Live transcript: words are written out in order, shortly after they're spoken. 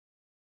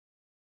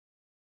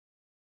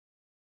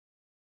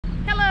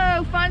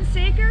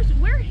seekers.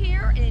 We're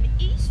here in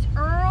East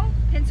Earle,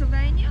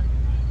 Pennsylvania,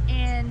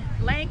 in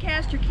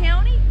Lancaster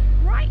County,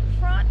 right in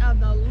front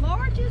of the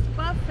largest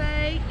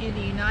buffet in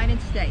the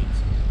United States,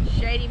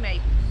 Shady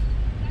Maple.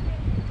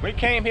 We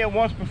came here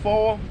once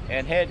before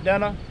and had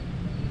dinner,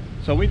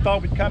 so we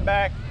thought we'd come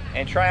back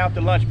and try out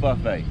the lunch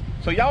buffet.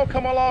 So y'all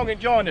come along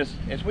and join us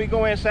as we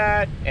go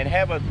inside and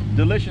have a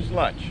delicious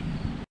lunch.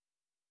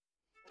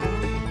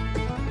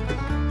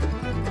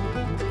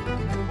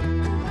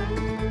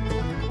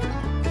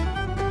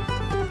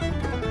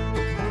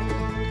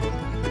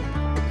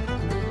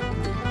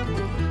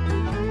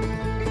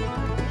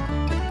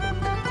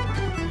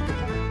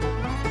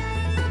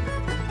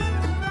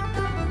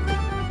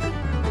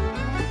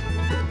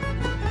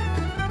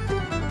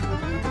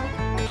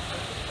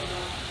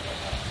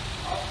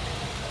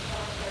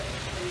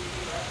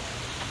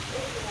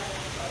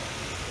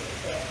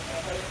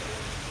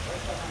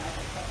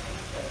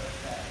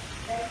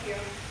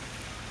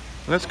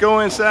 Let's go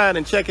inside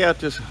and check out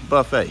this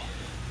buffet.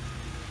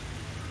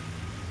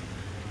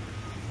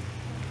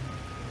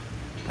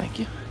 Thank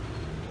you.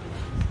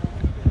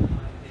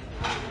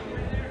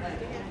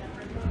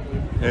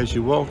 As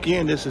you walk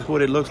in, this is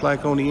what it looks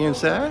like on the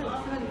inside.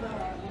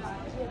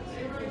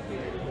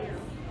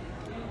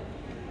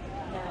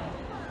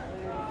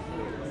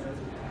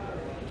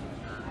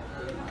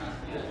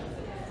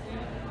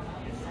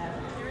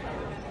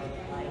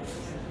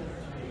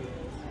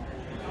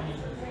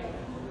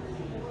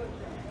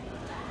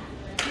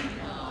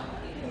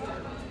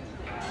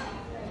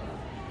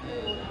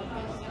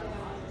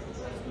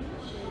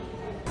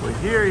 Well,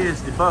 here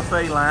is the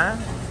buffet line.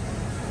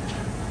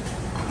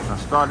 I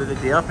started at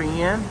the upper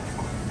end,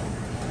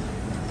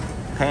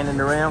 panning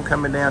around,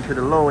 coming down to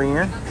the lower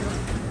end,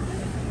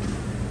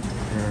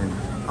 and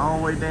all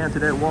the way down to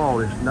that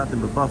wall is nothing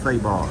but buffet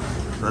bars.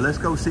 So let's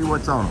go see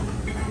what's on them.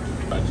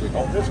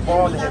 On this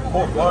bar they have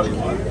pork barbecue,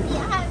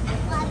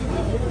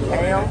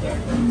 ham,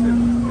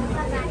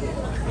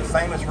 the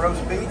famous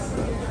roast beef,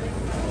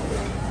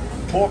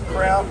 pork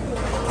kraut,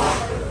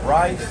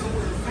 rice,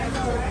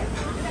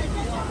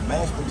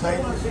 mashed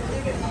potatoes,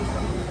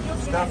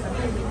 stuffing,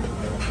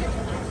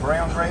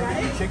 brown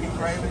gravy, chicken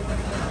gravy,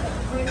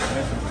 and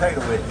some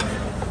potato wedges.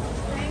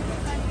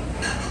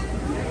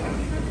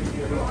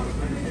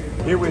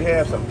 Here we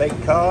have some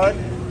baked cod,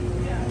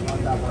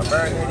 a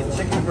marinated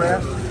chicken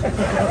breast,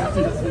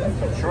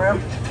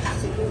 shrimp,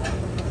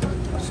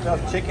 a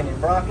stuffed chicken and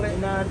broccoli,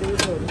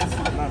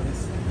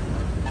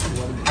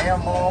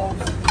 ham balls,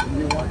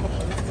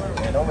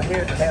 and over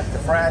here we have the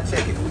fried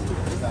chicken.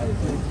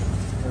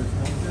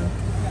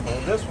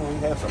 On this one, we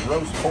have some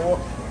roast pork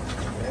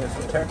and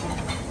some turkey,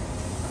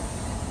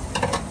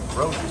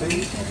 roast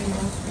beef,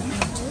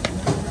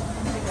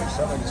 and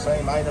some of the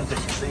same items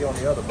that you see on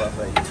the other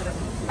buffet.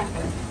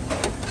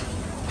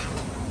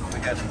 We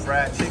got some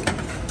fried chicken,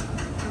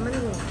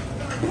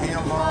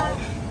 ham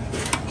balls,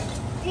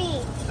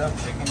 stuffed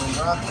chicken and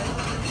broccoli,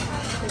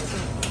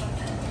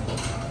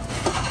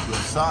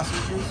 with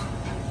sausages,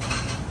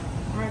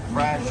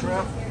 fried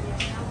shrimp,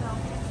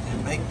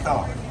 and baked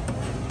cod.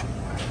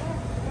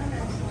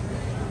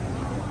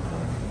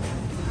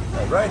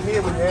 Right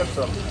here we have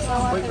some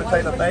sweet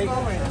potato bake,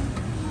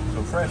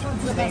 some fresh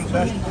steamed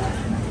vegetables,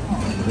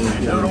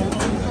 noodles,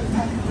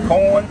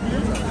 corn,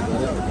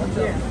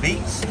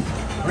 beets,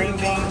 green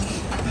beans,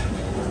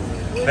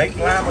 baked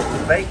lima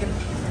with bacon.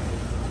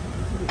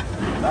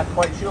 Not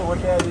quite sure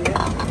what that is.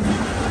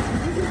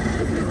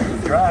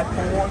 Dried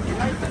corn,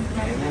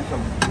 and then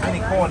some mini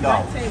corn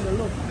dogs.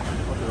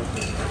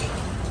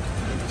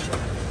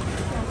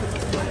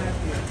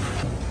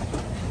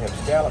 We have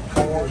scalloped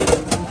corn,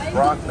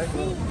 broccoli,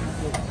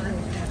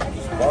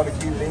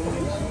 barbecue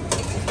beans,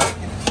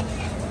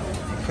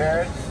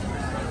 carrots,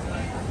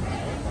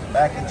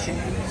 mac and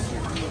cheese,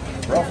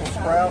 Brussels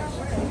sprouts,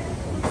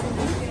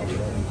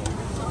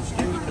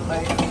 stewed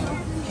tomatoes,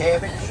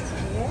 cabbage,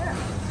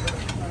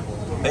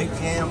 baked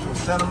yams with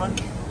cinnamon,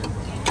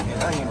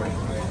 and onion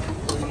rings.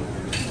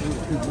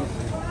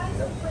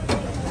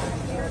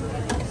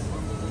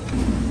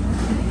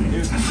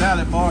 Here's the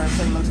salad bar.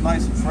 Everything looks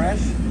nice and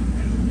fresh.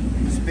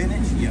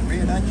 Spinach, you got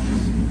red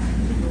onions,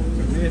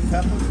 red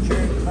peppers,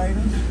 cherry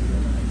tomatoes,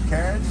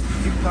 carrots,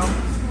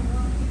 cucumbers,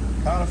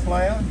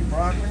 cauliflower,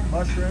 broccoli,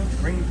 mushrooms,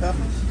 green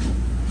peppers,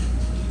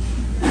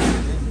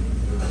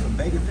 some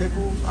baby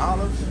pickles,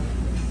 olives,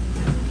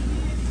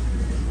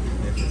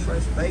 and some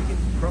fresh bacon,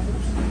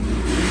 crumbles.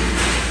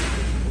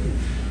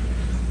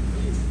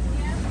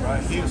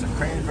 Right here's a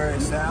cranberry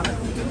salad,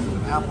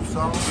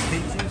 applesauce,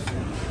 peaches,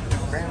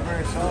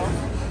 cranberry sauce,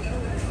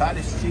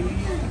 cottage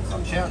cheese,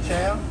 some chow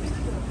chow,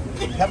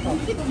 pepper,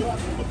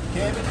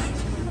 cabbage,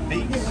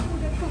 beets,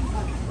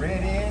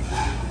 red egg,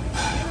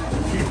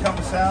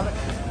 cucumber salad,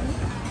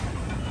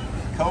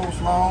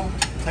 coleslaw,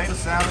 potato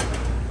salad,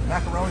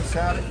 macaroni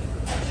salad,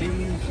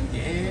 cheese,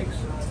 your eggs,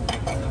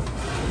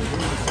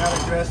 your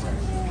salad dressing,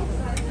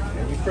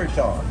 and your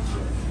croutons.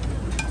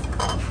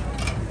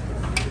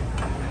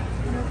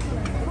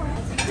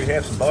 We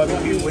have some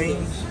barbecue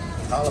wings,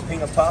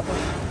 jalapeno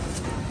poppers,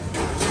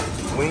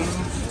 wings,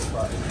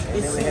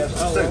 And then we have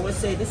some soup. Let's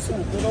say this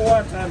soup, little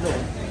water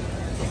though.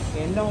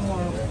 And no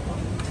more.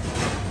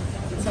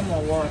 Some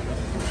more water.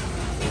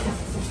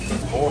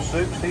 More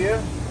soups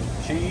here,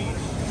 cheese,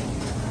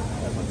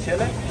 and some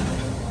chili,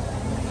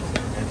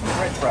 and some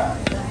French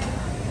fries.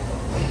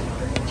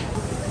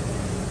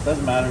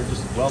 Doesn't matter,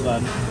 just well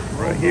done.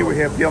 Right here we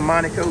have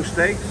Delmonico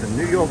steaks and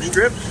New York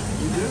strips.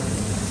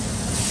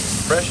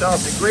 Fresh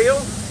off the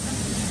grill.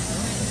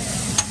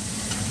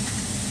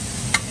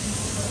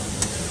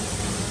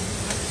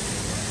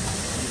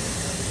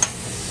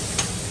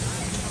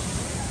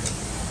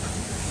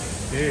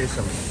 Here's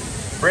some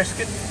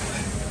brisket,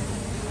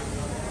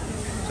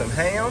 some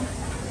ham.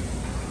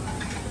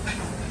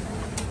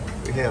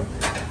 We have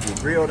the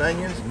grilled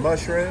onions,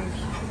 mushrooms,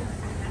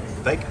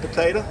 baked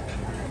potato.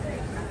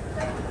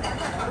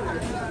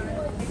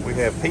 We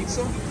have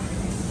pizza.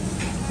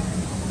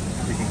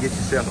 You can get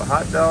yourself a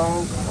hot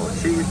dog or a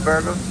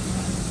cheeseburger.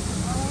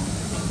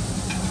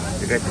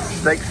 You got your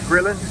steaks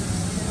grilling.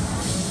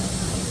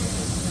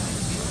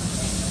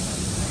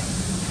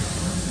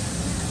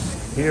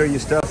 Here are your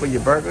stuff for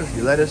your burgers,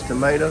 your lettuce,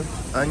 tomato,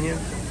 onions,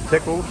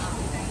 pickles.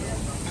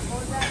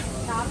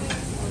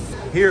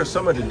 Here are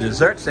some of the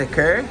desserts they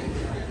carry.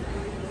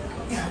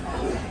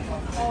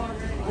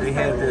 They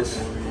have this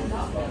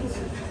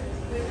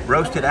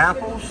roasted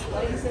apples,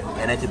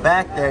 and at the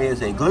back there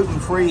is a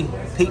gluten-free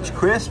peach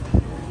crisp,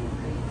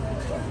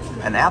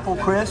 an apple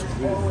crisp,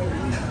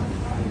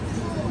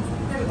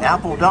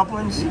 apple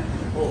dumplings,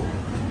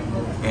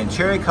 and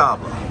cherry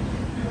cobbler.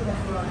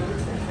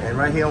 And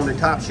right here on the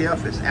top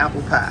shelf is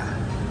apple pie.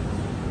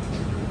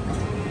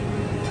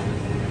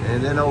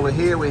 And then over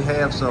here we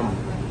have some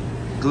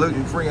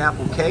gluten-free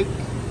apple cake,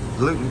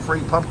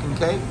 gluten-free pumpkin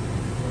cake,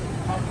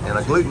 and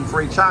a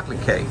gluten-free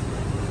chocolate cake.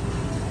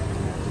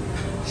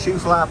 Shoe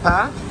fly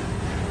pie.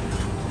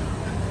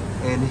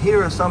 And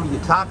here are some of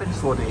your toppings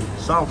for the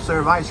soft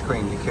serve ice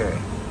cream you carry.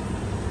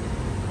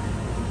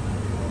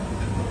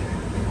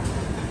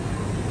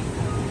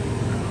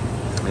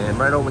 And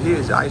right over here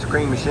is the ice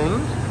cream machine.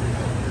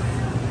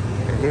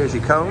 And here's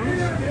your cones.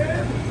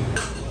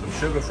 Some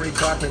sugar-free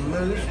chocolate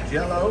mousse,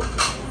 Jell-O,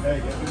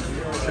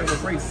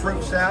 sugar-free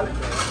fruit salad,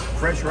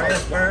 fresh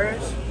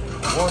raspberries,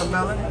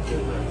 watermelon,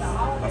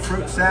 a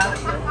fruit salad,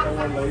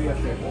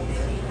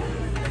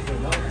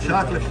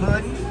 chocolate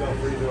pudding,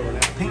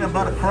 peanut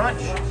butter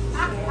crunch,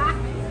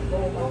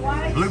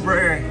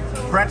 blueberry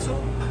pretzel,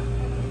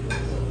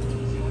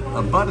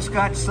 a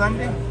butterscotch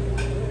sundae,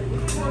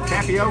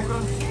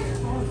 tapioca,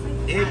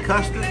 egg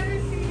custard,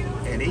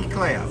 and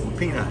eclair with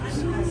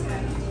peanuts.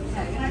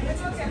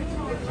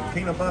 Some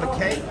peanut butter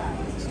cake,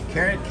 some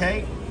carrot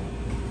cake.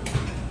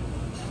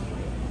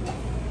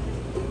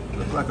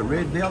 Looks like a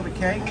red velvet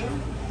cake.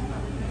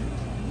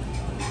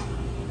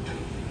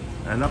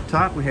 And up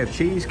top we have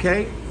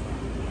cheesecake.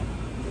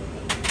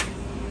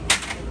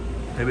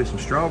 Maybe some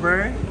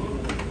strawberry.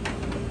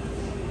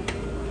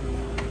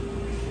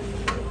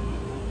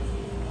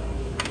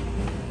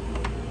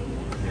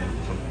 And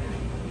some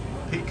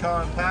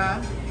pecan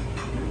pie.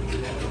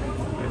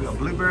 Maybe a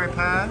blueberry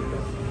pie.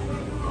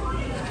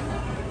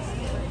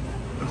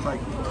 Looks like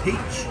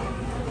peach.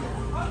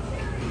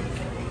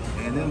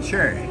 And then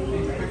cherry.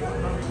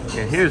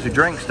 And here's the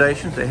drink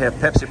stations. They have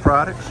Pepsi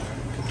products,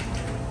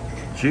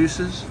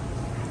 juices,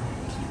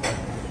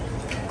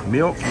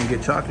 milk. You can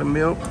get chocolate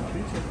milk,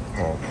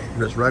 or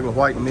just regular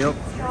white milk,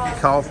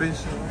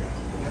 coffees,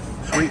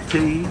 sweet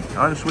tea,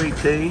 unsweet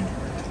tea.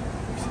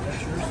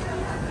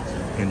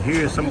 And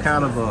here's some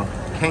kind of a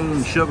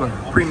cane sugar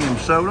premium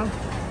soda.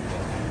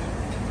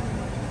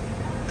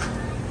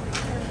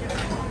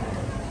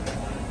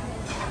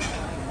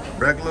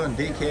 Regular and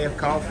decaf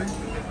coffee.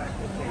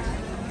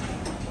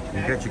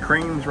 You got your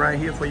creams right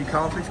here for your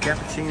coffees,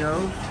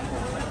 cappuccinos.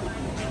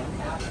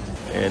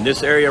 And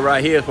this area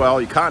right here is where all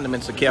your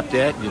condiments are kept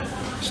at. Your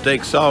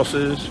steak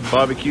sauces,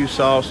 barbecue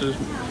sauces,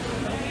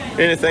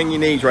 anything you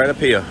need right up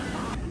here.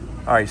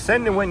 All right,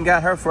 Cindy went and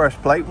got her first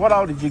plate. What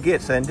all did you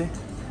get, Cindy?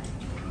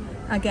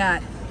 I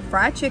got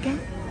fried chicken.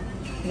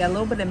 I got a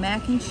little bit of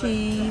mac and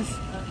cheese.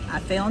 I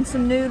found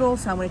some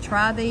noodles. So I'm going to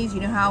try these.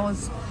 You know how I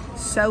was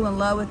so in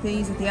love with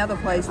these at the other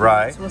place.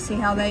 Right. So we'll see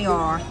how they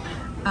are.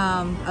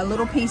 A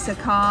little piece of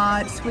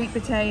cod, sweet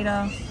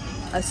potato,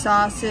 a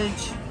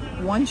sausage,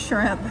 one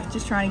shrimp,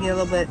 just trying to get a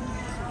little bit,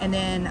 and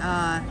then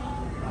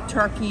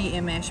turkey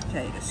and mashed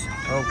potatoes.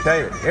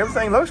 Okay,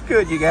 everything looks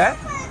good you got.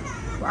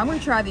 Well, I'm going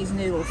to try these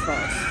noodles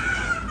first.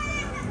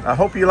 I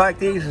hope you like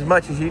these as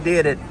much as you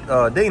did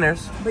at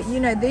Diener's. But you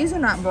know, these are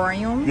not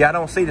brown. Yeah, I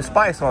don't see the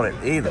spice on it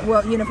either.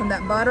 Well, you know, from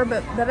that butter,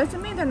 but that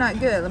doesn't mean they're not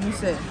good. Let me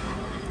see.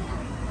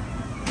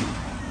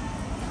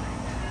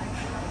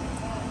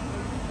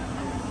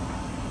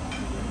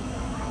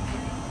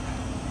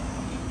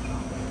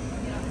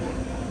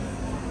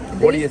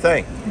 What do you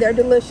think? They're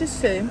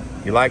delicious too.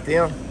 You like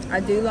them? I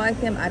do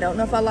like them. I don't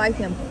know if I like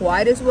them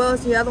quite as well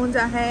as the other ones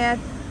I had,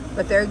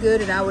 but they're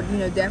good, and I would, you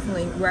know,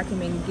 definitely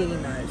recommend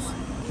getting those.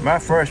 My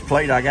first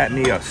plate, I got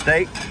me a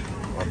steak,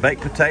 a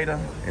baked potato,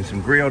 and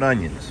some grilled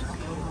onions.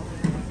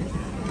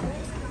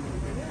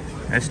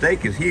 That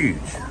steak is huge.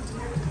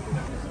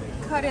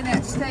 cut in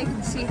that steak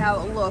and see how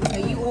it looks.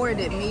 Now, you ordered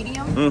it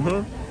medium?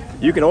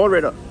 Mm-hmm. You can order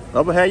it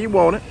over how you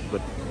want it,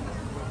 but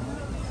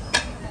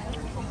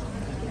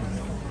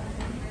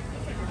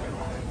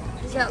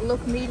does that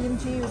look medium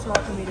to you? It's hard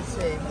for me to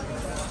see.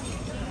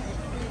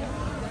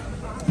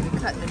 You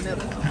cut in the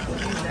middle,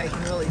 so you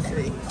can really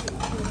see.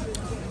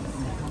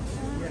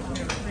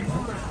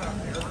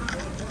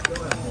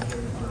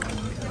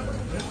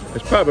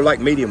 it's probably like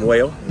medium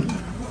well.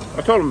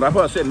 I told them, that's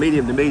why I said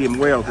medium to medium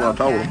well is what I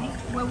told them.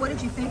 Well, what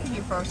did you think when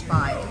you first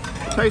bite?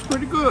 It tastes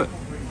pretty good.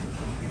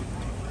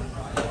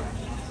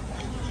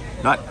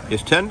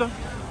 It's tender.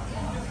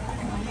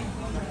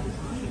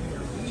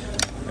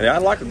 Yeah, I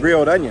like a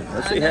grilled onion.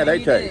 Let's see how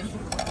they taste.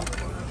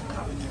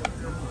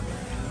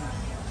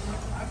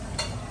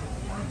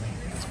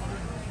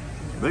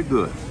 They're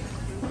good.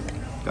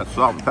 Got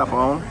salt and pepper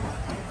on them.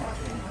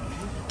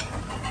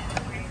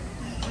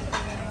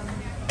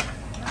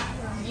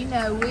 You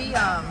know,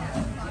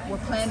 we're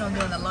planning on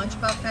doing a lunch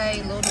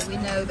buffet. Little did we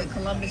know that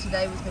Columbus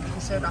Day was going to be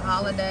considered a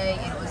holiday,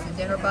 and it was the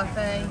dinner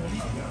buffet.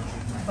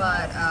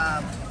 But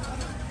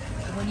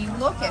when you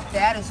look at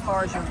that as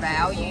far as your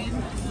value,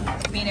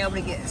 being able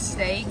to get a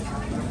steak.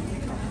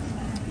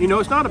 You know,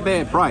 it's not a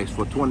bad price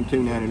for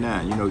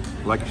 $22.99. You know,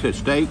 like you said,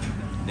 steak.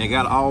 They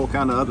got all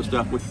kind of other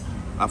stuff which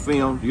I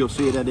filmed. You'll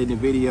see that in the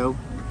video.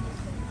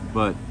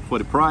 But for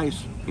the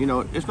price, you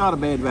know, it's not a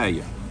bad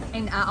value.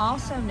 And I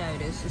also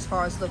noticed, as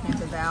far as looking at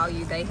the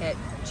value, they had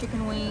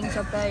chicken wings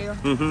up there.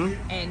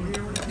 And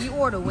if you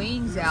order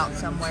wings out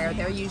somewhere,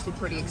 they're usually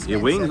pretty expensive. Yeah,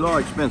 wings are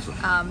expensive.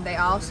 They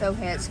also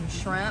had some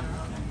shrimp.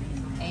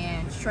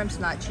 And shrimp's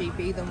not cheap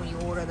either when you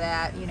order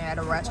that, you know, at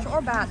a restaurant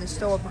or buy it in the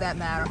store for that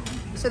matter.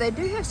 So they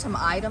do have some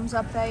items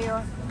up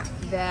there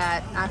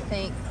that I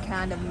think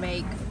kind of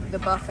make the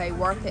buffet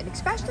worth it,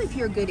 especially if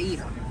you're a good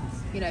eater.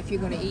 You know, if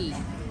you're going to eat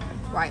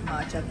right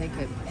much, I think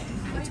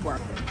it's worth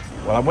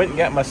it. Well, I went and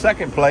got my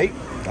second plate.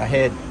 I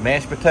had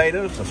mashed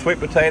potatoes, a sweet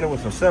potato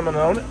with some cinnamon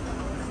on it,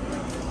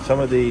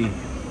 some of the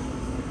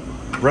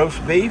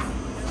roast beef,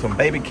 some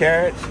baby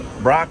carrots,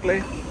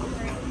 broccoli,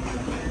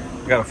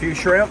 got a few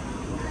shrimp,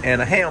 and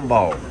a ham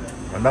ball.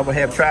 I never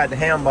have tried the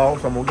ham ball,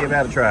 so I'm gonna give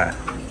that a try.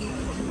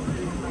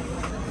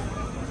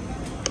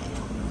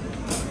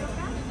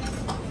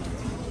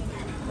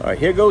 All right,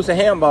 here goes the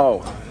ham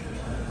ball.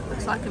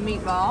 Looks like a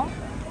meatball.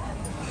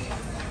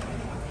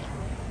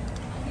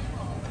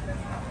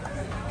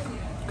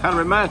 Kind of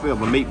reminds me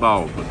of a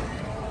meatball, but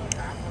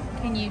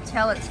can you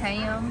tell it's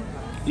ham?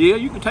 yeah,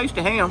 you can taste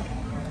the ham.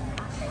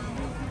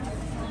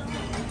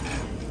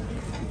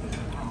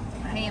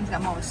 The ham's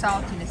got more of a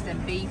saltiness than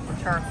beef or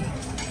turkey.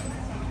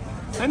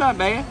 They're not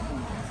bad.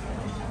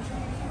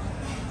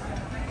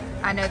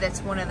 I know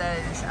that's one of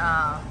those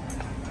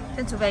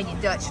Pennsylvania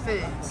Dutch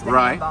foods, the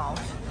Right. ham balls.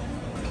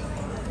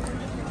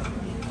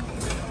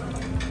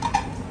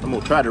 I'm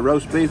gonna try the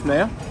roast beef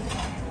now.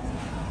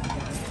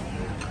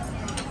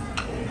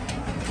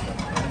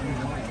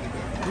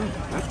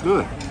 That's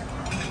good.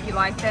 You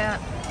like that?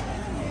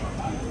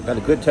 Got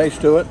a good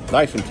taste to it.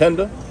 Nice and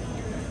tender.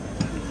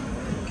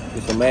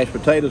 Get some mashed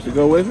potatoes to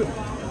go with it.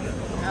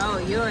 Oh,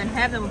 you're in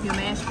heaven with your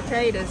mashed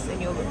potatoes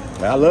and your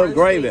I love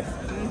gravy.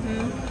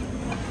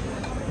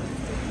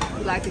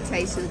 You like the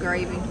taste of the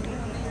gravy?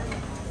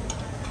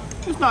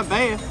 It's not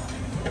bad.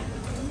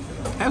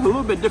 Has a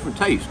little bit different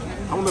taste.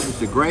 I don't know if it's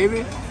the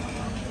gravy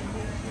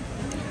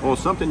or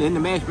something in the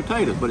mashed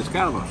potatoes, but it's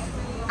kind of a...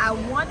 I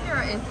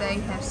wonder if they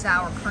have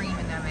sour cream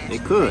in their mashed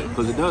It potatoes. could,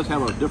 because it does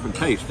have a different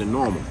taste than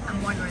normal.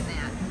 I'm wondering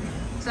that.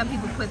 Some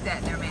people put that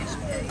in their mashed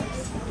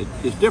potatoes.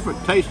 It's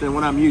different taste than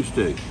what I'm used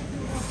to.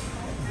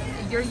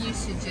 You're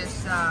used to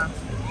just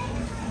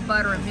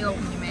butter and milk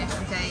in your mashed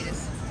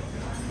potatoes.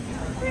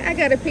 I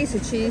got a piece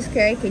of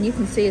cheesecake, and you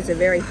can see it's a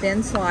very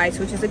thin slice,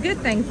 which is a good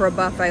thing for a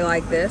buffet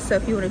like this. So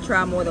if you want to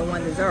try more than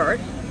one dessert.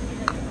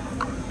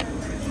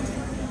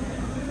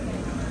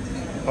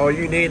 All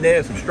you need there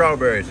is some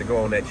strawberries to go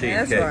on that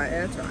cheesecake. That's right,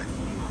 that's right.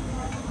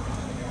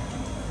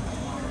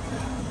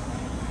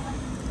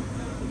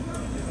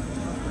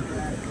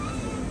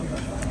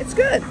 It's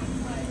good.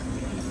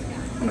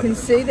 You can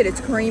see that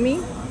it's creamy.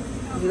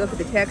 If you look at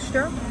the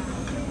texture.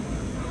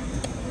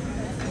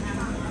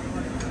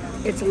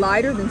 It's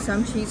lighter than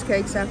some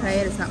cheesecakes I've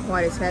had. It's not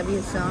quite as heavy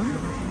as some.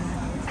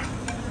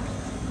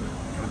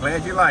 I'm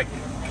glad you like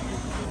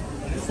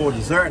it. For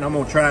dessert, I'm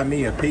going to try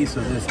me a piece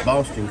of this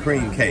Boston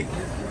cream cake.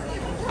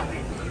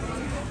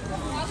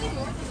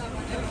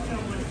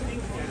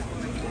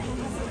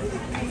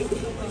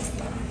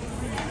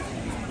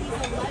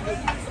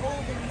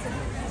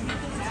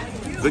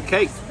 Good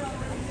cake.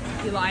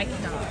 You like it?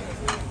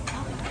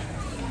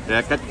 Yeah,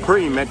 I got the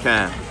cream that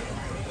time.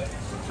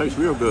 Tastes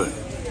real good.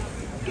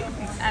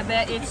 I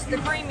bet it's the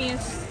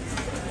creamiest.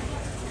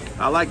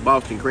 I like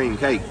Boston cream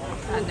cake.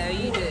 I know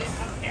you do.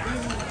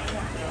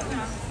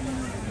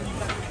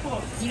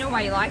 You know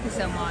why you like it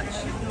so much?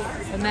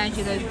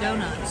 Imagine those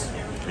donuts.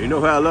 You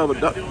know how I love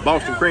a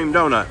Boston cream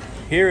donut.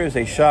 Here is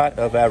a shot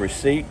of our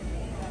receipt.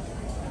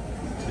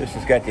 This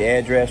has got the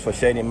address for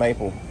Shady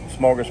Maple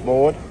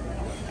Smorgasbord.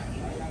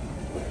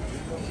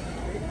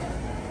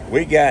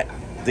 We got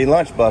the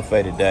lunch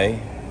buffet today,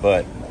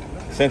 but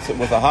since it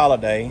was a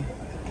holiday,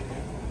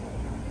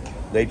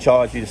 they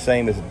charge you the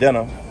same as a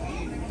dinner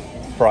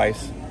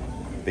price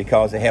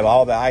because they have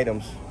all the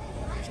items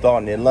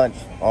starting at lunch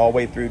all the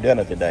way through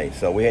dinner today.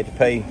 So we had to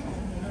pay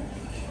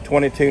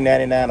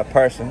 $22.99 a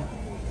person,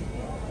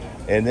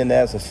 and then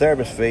there's a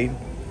service fee,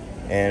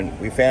 and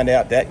we found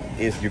out that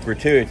is your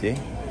gratuity,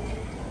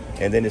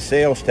 and then the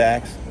sales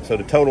tax. So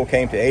the total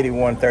came to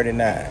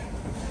 $81.39.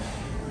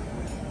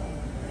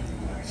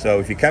 So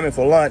if you're coming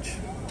for lunch,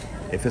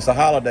 if it's a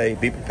holiday,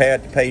 be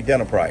prepared to pay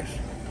dinner price.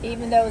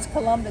 Even though it's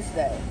Columbus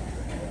Day.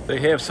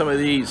 They have some of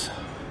these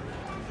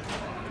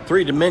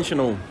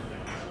three-dimensional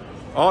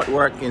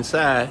artwork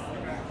inside,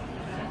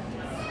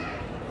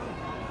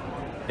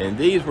 and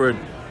these were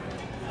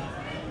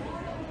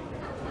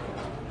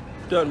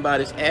done by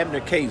this Abner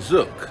K.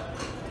 Zook.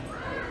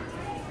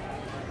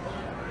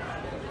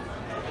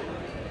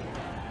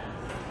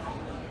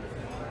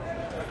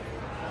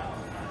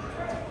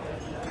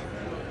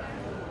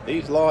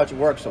 These large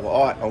works of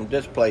art on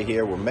display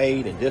here were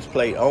made and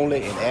displayed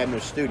only in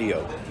Abner's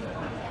studio.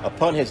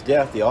 Upon his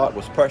death, the art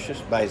was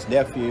purchased by his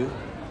nephew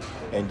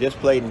and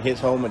displayed in his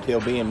home until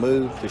being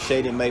moved to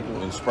Shady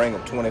Maple in spring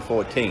of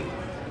 2014.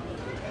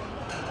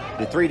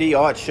 The 3D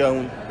art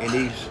shown in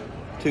these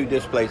two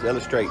displays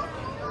illustrate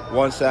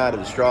one side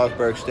of the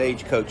Strasburg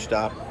stagecoach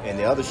stop, and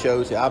the other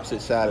shows the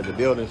opposite side of the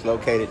buildings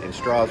located in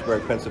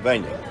Strasburg,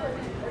 Pennsylvania.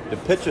 The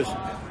pictures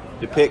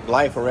depict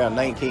life around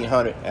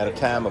 1900 at a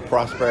time of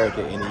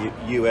prosperity in the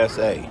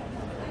USA.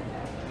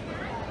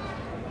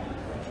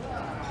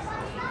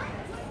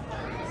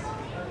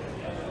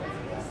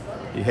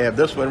 You have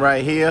this one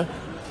right here.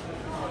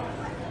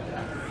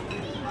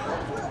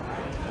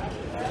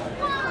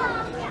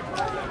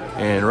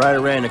 And right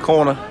around the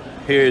corner,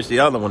 here's the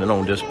other one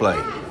on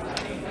display.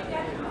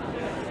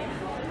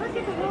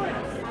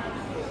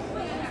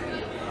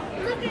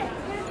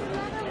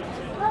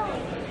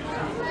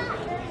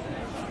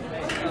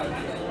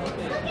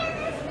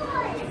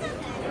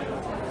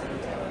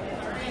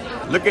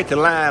 Look at the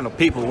line of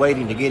people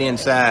waiting to get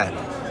inside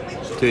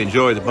to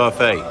enjoy the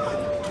buffet.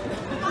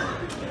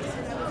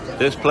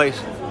 This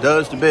place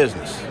does the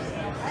business.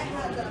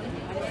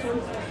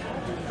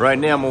 Right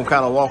now I'm gonna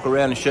kind of walk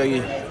around and show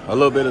you a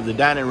little bit of the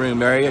dining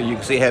room area. You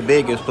can see how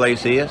big this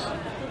place is.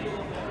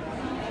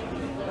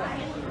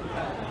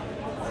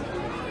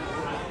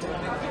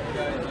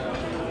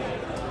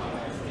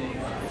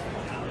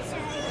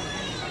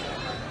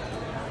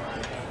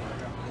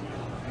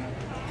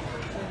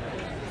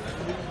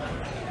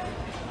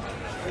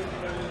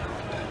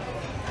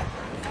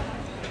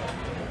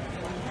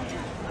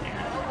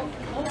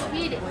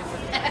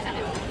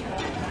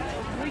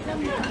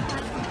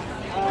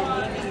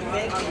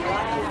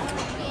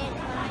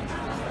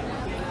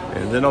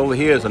 And then over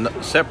here is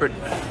a separate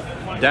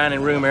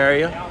dining room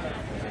area.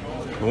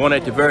 The one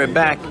at the very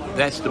back,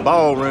 that's the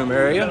ballroom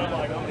area.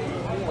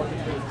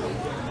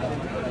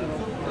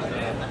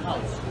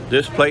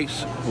 This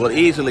place will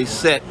easily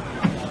sit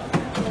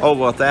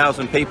over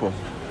 1,000 people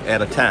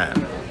at a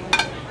time.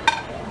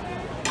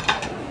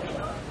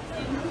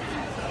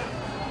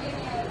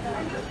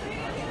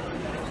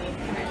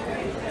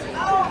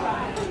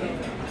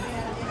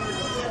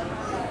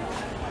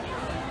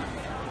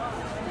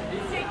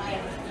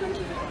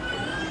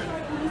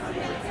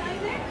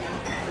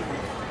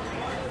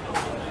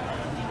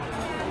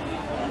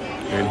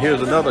 And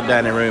here's another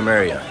dining room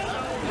area.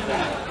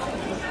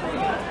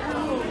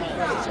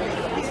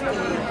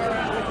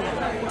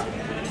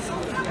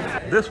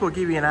 This will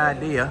give you an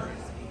idea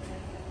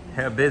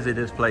how busy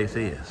this place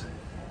is.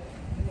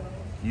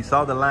 You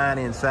saw the line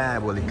inside.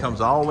 Well, it comes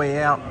all the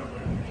way out.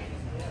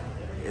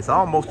 It's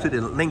almost to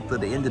the length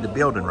of the end of the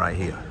building right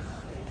here.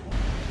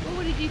 Well,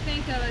 what did you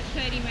think of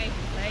Shady Maple,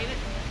 David?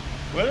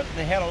 Well,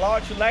 they had a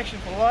large selection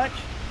for lunch.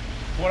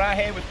 What I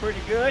had was pretty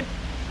good.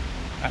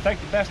 I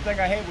think the best thing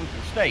I had was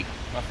the steak.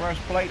 My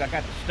first plate, I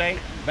got the steak,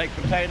 baked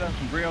potato,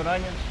 some grilled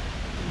onions.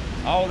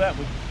 All that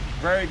was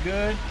very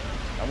good.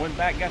 I went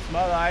back and got some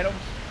other items.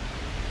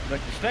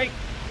 But the steak,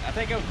 I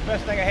think it was the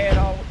best thing I had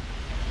all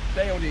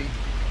day on the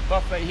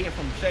buffet here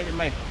from Shady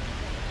Maple.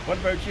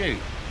 What about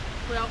you?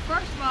 Well,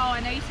 first of all,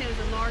 I know you said it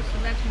was a large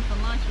selection for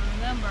lunch, but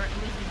remember, it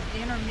was a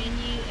dinner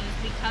menu, and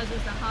it's because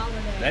it's a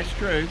holiday. That's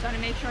true. So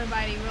to make sure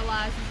everybody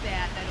realizes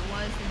that it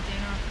was the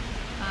dinner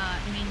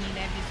menu.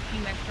 They have just a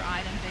few extra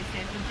items. They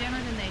said for dinner,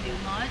 then they do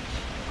lunch.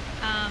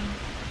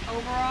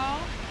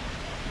 Overall,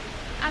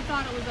 I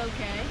thought it was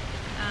okay.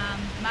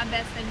 My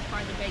best thing was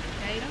probably the baked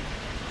potato.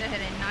 They had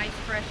a nice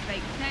fresh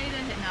baked potato,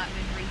 had not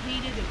been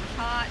reheated, it was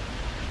hot.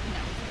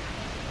 No.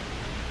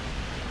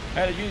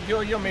 How did you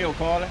enjoy your meal,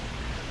 Carter?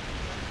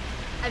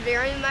 I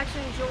very much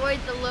enjoyed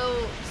the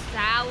little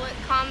salad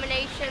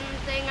combination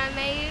thing I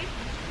made.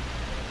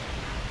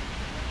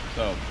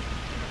 So,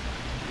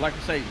 like I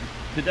say,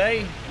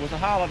 today was a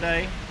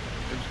holiday.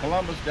 It was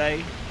Columbus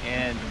Day,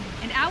 and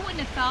I wouldn't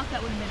have thought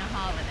that would have been a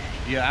holiday.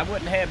 yeah, I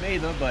wouldn't have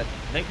either, but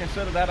they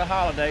consider that a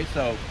holiday.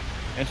 So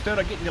instead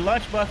of getting the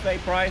lunch buffet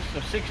price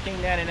of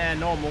 $16.99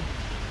 normal,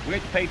 we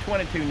had to pay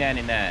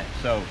 $22.99.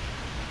 So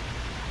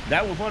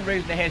that was one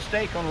reason they had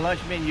steak on the lunch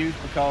menus,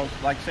 because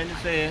like Cindy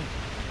said,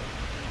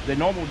 the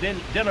normal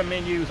dinner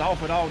menu is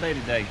offered all day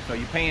today. So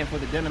you're paying for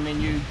the dinner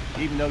menu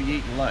even though you're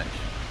eating lunch.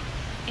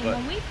 And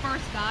when we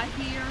first got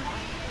here,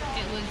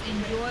 it was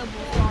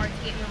enjoyable as far as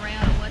getting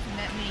around. It wasn't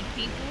that many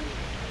people.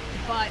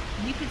 But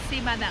you could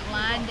see by that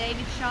line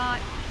David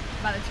shot,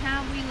 by the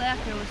time we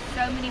left, there was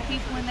so many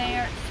people in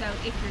there. So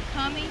if you're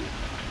coming,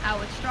 I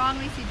would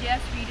strongly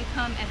suggest for you to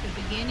come at the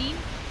beginning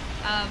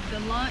of the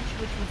lunch,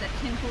 which was at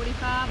 10:45,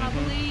 I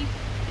believe,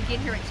 to get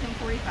here at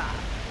 10:45.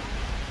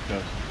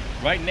 So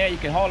right now you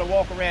can hardly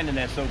walk around in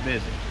there, so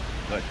busy.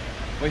 But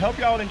we hope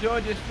y'all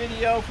enjoyed this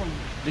video from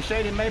the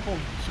Shady Maple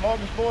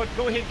Smorgasbord.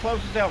 Go ahead and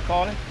close this out,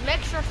 Carly.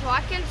 Make sure to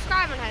like and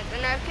subscribe and hit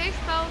the notification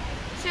bell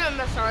so you don't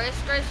miss our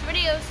latest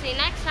videos. See you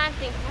next time.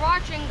 Thanks for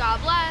watching.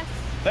 God bless.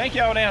 Thank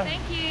y'all now.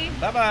 Thank you.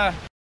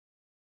 Bye-bye.